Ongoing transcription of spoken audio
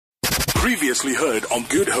Previously heard on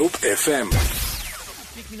Good Hope FM.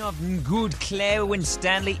 Speaking of good, Claire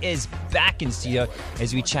Winstanley is back in studio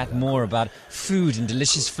as we chat more about food and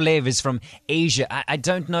delicious flavors from Asia. I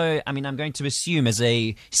don't know, I'm going to assume as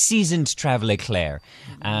a seasoned traveler, Claire,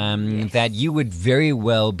 that you would very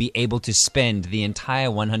well be able to spend the entire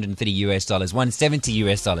 $130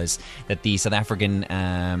 $170 that the South African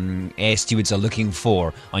air stewards are looking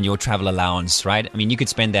for on your travel allowance, right? You could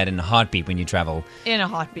spend that in a heartbeat when you travel. In a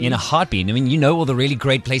heartbeat. In a heartbeat. You know all the really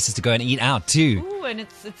great places to go and eat out too. Ooh, and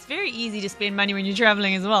it's very easy to spend money when you're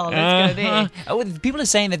traveling as well. Let's go there. Oh, people are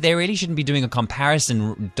saying that they really shouldn't be doing a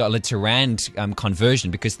comparison dollar to rand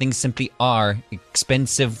conversion because things simply are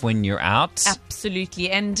expensive when you're out.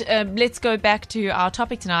 Absolutely. And let's go back to our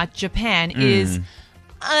topic tonight. Japan is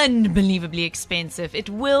unbelievably expensive. It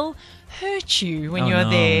will hurt you when you're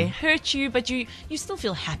there. Hurt you, but you still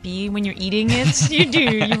feel happy when you're eating it. You do.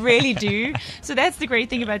 You really do. So that's the great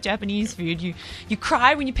thing about Japanese food. You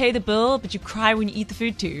cry when you pay the bill, but you cry when you eat the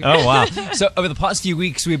food too. Oh, wow. So over the past few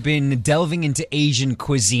weeks, we've been delving into Asian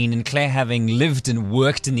cuisine, and Claire, having lived and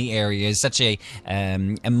worked in the area, is such a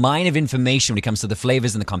mine of information when it comes to the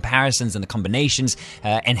flavors and the comparisons and the combinations,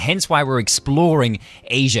 and hence why we're exploring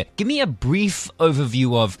Asia. Give me a brief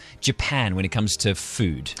overview of Japan when it comes to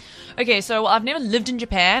food. Okay, so I've never lived in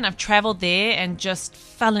Japan. I've traveled there and just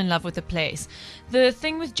fell in love with the place. The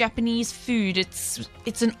thing with Japanese food,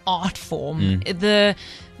 it's an art form. The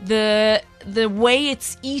way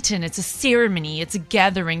it's eaten, it's a ceremony, it's a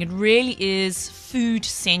gathering. It really is food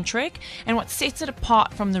centric. And what sets it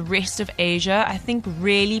apart from the rest of Asia, I think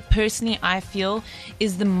really personally I feel,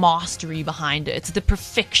 is the mastery behind it. It's the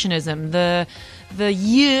perfectionism, the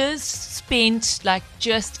years spent like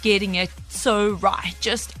just getting it so right,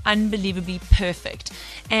 just unbelievably perfect.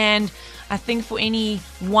 And I think for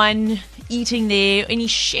anyone eating there, any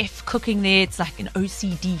chef cooking there, it's like an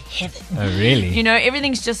OCD heaven. Oh, really?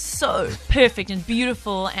 Everything's just so perfect and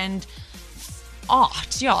beautiful and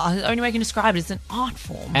art. Yeah, the only way I can describe it is an art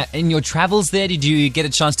form. In your travels there, did you get a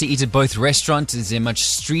chance to eat at both restaurants? Is there much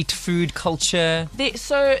street food culture?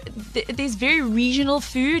 There's very regional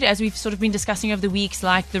food, as we've sort of been discussing over the weeks,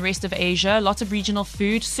 like the rest of Asia. Lots of regional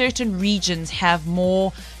food. Certain regions have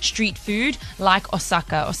more street food, like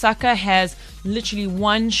Osaka. Osaka has literally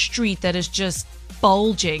one street that is just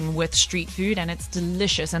bulging with street food, and it's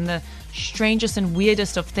delicious, and the strangest and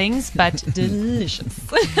weirdest of things, but delicious.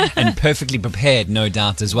 And perfectly prepared, no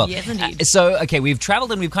doubt, as well. Yes, indeed. So, okay, we've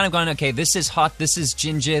traveled and we've kind of gone, okay, this is hot, this is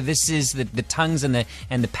ginger, this is the tongues and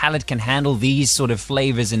the palate can handle these sort of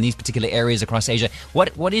flavors in these particular areas across Asia.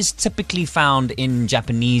 What is typically found in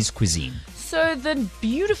Japanese cuisine? So the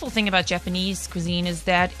beautiful thing about Japanese cuisine is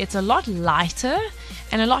that it's a lot lighter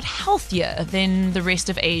and a lot healthier than the rest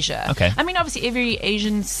of Asia. Okay. Obviously every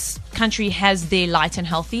Asian country has their light and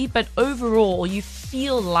healthy, but overall you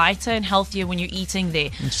feel lighter and healthier when you're eating there.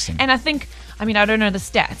 Interesting. And I think, I don't know the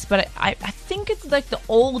stats, but I think it's like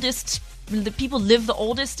the people live the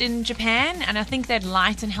oldest in Japan, and I think that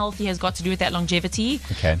light and healthy has got to do with that longevity.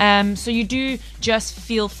 Okay. So you do just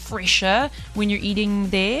feel fresher when you're eating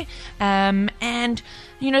there. And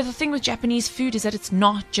the thing with Japanese food is that it's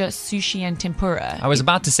not just sushi and tempura. I was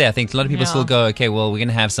about to say, I think a lot of people still go, okay, well, we're going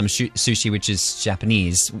to have some sushi, which is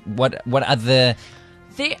Japanese. What other...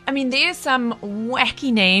 There's some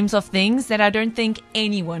wacky names of things that I don't think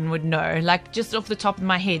anyone would know. Like, just off the top of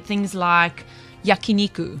my head, things like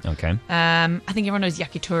yakiniku. Okay. I think everyone knows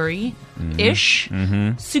yakitori-ish.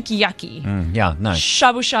 Sukiyaki. Yeah, no.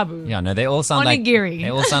 Shabu shabu. Yeah, no, they all sound onigiri. They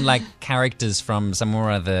all sound like characters from some or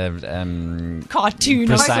other cartoon.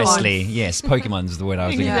 Precisely. Yes, Pokemon is the word I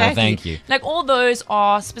was looking for. Thank you. Like, all those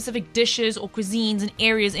are specific dishes or cuisines and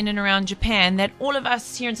areas in and around Japan that all of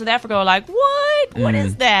us here in South Africa are like, what? What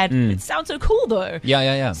is that? It sounds so cool though.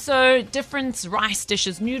 Yeah. So different rice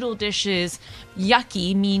dishes, noodle dishes,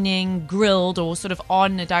 yaki meaning grilled or sort of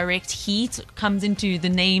on a direct heat, comes into the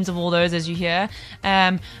names of all those as you hear.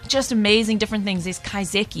 Just amazing different things. There's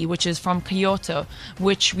kaiseki, which is from Kyoto,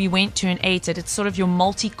 which we went to and ate it. It's sort of your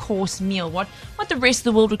multi-course meal. What the rest of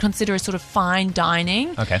the world would consider as sort of fine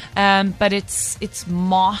dining. Okay. But it's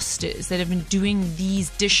masters that have been doing these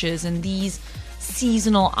dishes and these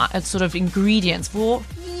seasonal sort of ingredients for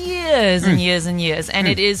years and years and years, and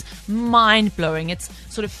it is mind-blowing. It's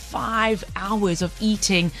sort of 5 hours of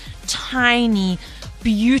eating tiny,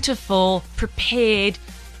 beautiful, prepared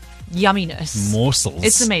yumminess. Morsels.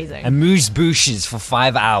 It's amazing. Amuse-bouches for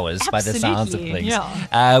 5 hours by the sounds of Absolutely, things.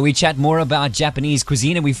 yeah. We chat more about Japanese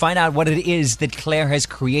cuisine and we find out what it is that Claire has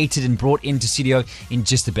created and brought into studio in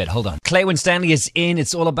just a bit. Hold on. Claire Winstanley is in.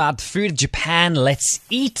 It's all about food, Japan. Let's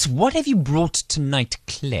eat. What have you brought tonight,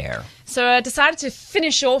 Claire? So I decided to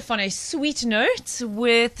finish off on a sweet note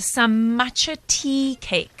with some matcha tea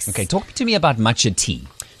cakes. Okay, talk to me about matcha tea.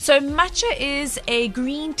 So matcha is a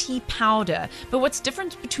green tea powder, but what's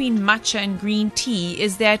different between matcha and green tea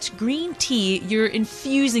is that green tea, you're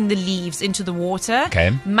infusing the leaves into the water. Okay.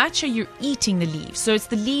 Matcha, you're eating the leaves. So it's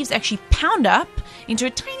the leaves actually pound up into a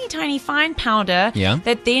tiny, tiny fine powder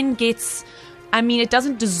that then gets... it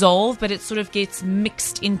doesn't dissolve, but it sort of gets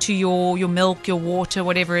mixed into your milk, your water,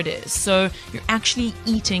 whatever it is. So you're actually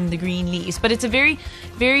eating the green leaves. But it's a very,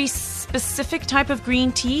 very specific type of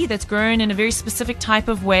green tea that's grown in a very specific type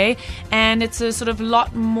of way. And it's a sort of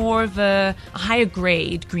lot more of a higher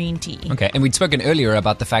grade green tea. Okay, and we'd spoken earlier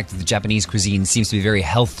about the fact that the Japanese cuisine seems to be very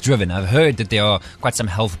health driven. I've heard that there are quite some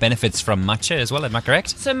health benefits from matcha as well. Am I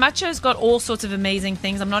correct? So matcha has got all sorts of amazing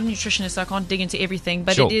things. I'm not a nutritionist, so I can't dig into everything.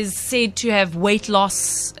 But it is said to have weight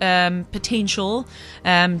loss potential.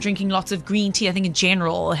 Drinking lots of green tea, I think in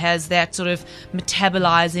general, has that sort of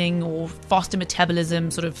metabolizing or faster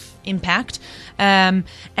metabolism sort of impact. And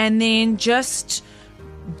then just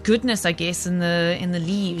goodness, I guess, in the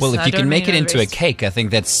leaves. Well, if you can make it into a cake, I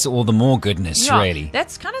think that's all the more goodness, really.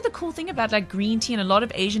 That's kind of the cool thing about like green tea and a lot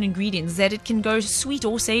of Asian ingredients, that it can go sweet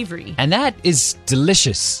or savory. And that is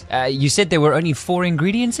delicious. You said there were only 4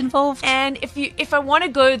 ingredients involved? And if I want to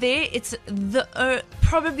go there, it's the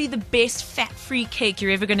probably the best fat-free cake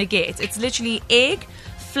you're ever going to get. It's literally egg,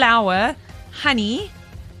 flour, honey,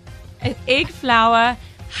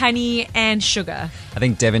 honey and sugar. I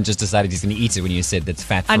think Devin just decided he's going to eat it when you said that's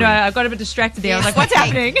fat-free. I know, I got a bit distracted there. I was like, what's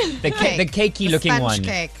happening? The cakey-looking one.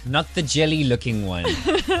 Cake. Not the jelly-looking one.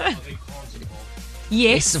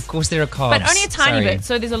 Yes, of course there are carbs. but only a tiny bit.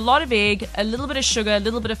 So there's a lot of egg, a little bit of sugar, a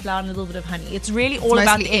little bit of flour, and a little bit of honey. It's really all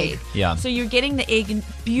about the egg. Yeah. So you're getting the egg in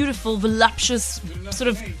beautiful, voluptuous sort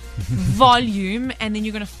of volume, and then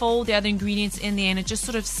you're going to fold the other ingredients in there, and it just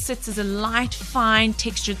sort of sits as a light, fine,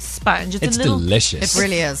 textured sponge. It's delicious. It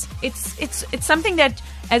really is. It's something that,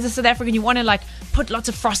 as a South African, you want to like put lots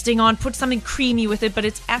of frosting on, put something creamy with it, but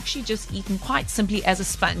it's actually just eaten quite simply as a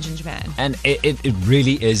sponge in Japan. And it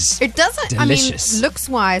really is It doesn't, delicious.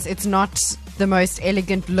 looks-wise, it's not the most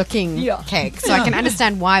elegant looking cake. So I can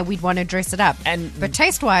understand why we'd want to dress it up. But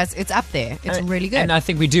taste-wise, it's up there. It's really good. And I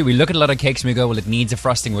think we do. We look at a lot of cakes and we go, well, it needs a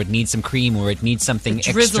frosting or it needs some cream or it needs something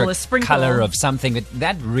drizzle, a extra sprinkle. color of something. But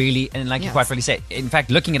that really, and like you quite rightly say, in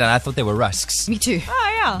fact, looking at it, I thought they were rusks. Me too.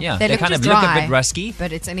 Oh, yeah. Yeah, They look kind just of look a dry, bit rusky.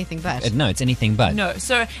 But it's anything but. No, it's anything but. No.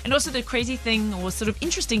 So, and also the crazy thing or sort of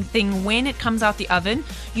interesting thing, when it comes out the oven,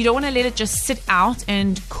 you don't want to let it just sit out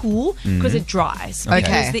and cool because it dries. Okay.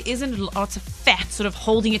 Because there isn't lots of fat sort of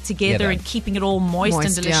holding it together and keeping it all moist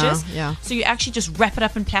and delicious. Yeah. So you actually just wrap it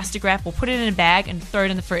up in plastic wrap or put it in a bag and throw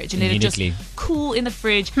it in the fridge and let it just cool in the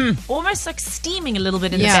fridge, almost like steaming a little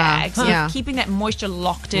bit in the bag. So keeping that moisture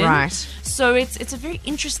locked in. Right. So it's a very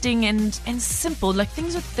interesting and simple. Like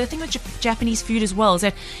the thing with Japanese food as well is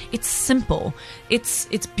that it's simple, it's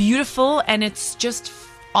beautiful, and it's just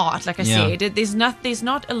art. Like I said, there's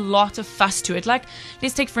not a lot of fuss to it. Like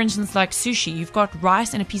let's take for instance like sushi. You've got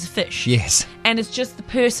rice and a piece of fish. Yes. And it's just the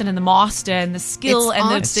person and the master and the skill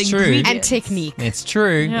and the ingredients. And technique. It's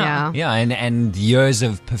true. Yeah. Yeah, and years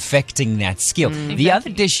of perfecting that skill. The other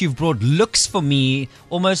dish you've brought looks for me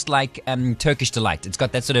almost like Turkish delight. It's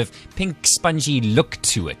got that sort of pink, spongy look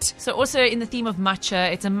to it. So also in the theme of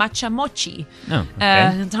matcha, it's a matcha mochi. Oh,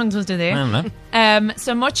 okay. Tongue twister there. I don't know.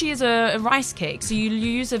 So mochi is a rice cake. So you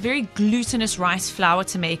use a very glutinous rice flour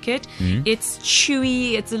to make it. It's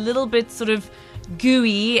chewy. It's a little bit sort of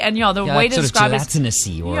gooey, and the way to describe it,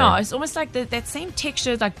 it's almost like that same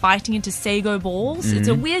texture, like biting into sago balls. It's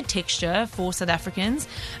a weird texture for South Africans,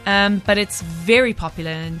 but it's very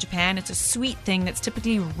popular in Japan. It's a sweet thing that's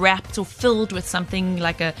typically wrapped or filled with something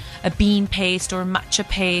like a bean paste or a matcha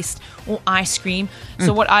paste or ice cream.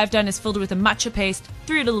 So what I've done is filled it with a matcha paste,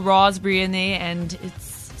 threw a little raspberry in there, and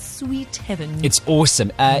it's sweet heaven. It's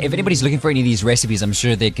awesome. If anybody's looking for any of these recipes, I'm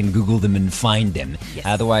sure they can Google them and find them. Yes.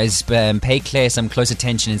 Otherwise, pay Claire some close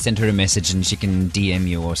attention and send her a message and she can DM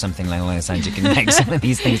you or something like that. So you can make some of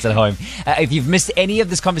these things at home. If you've missed any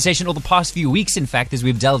of this conversation or the past few weeks, in fact, as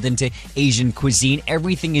we've delved into Asian cuisine,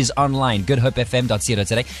 everything is online.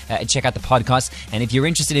 goodhopefm.co.za. Check out the podcast. And if you're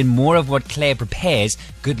interested in more of what Claire prepares,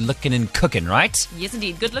 good looking and cooking, right? Yes,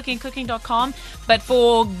 indeed. Goodlookingcooking.com. But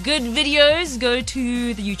for good videos, go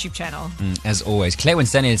to the YouTube YouTube channel. As always, Claire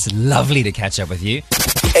Winstanley, it's lovely to catch up with you.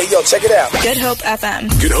 Hey, yo, check it out. Good Hope FM.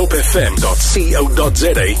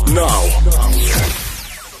 GoodHopeFM.co.za now.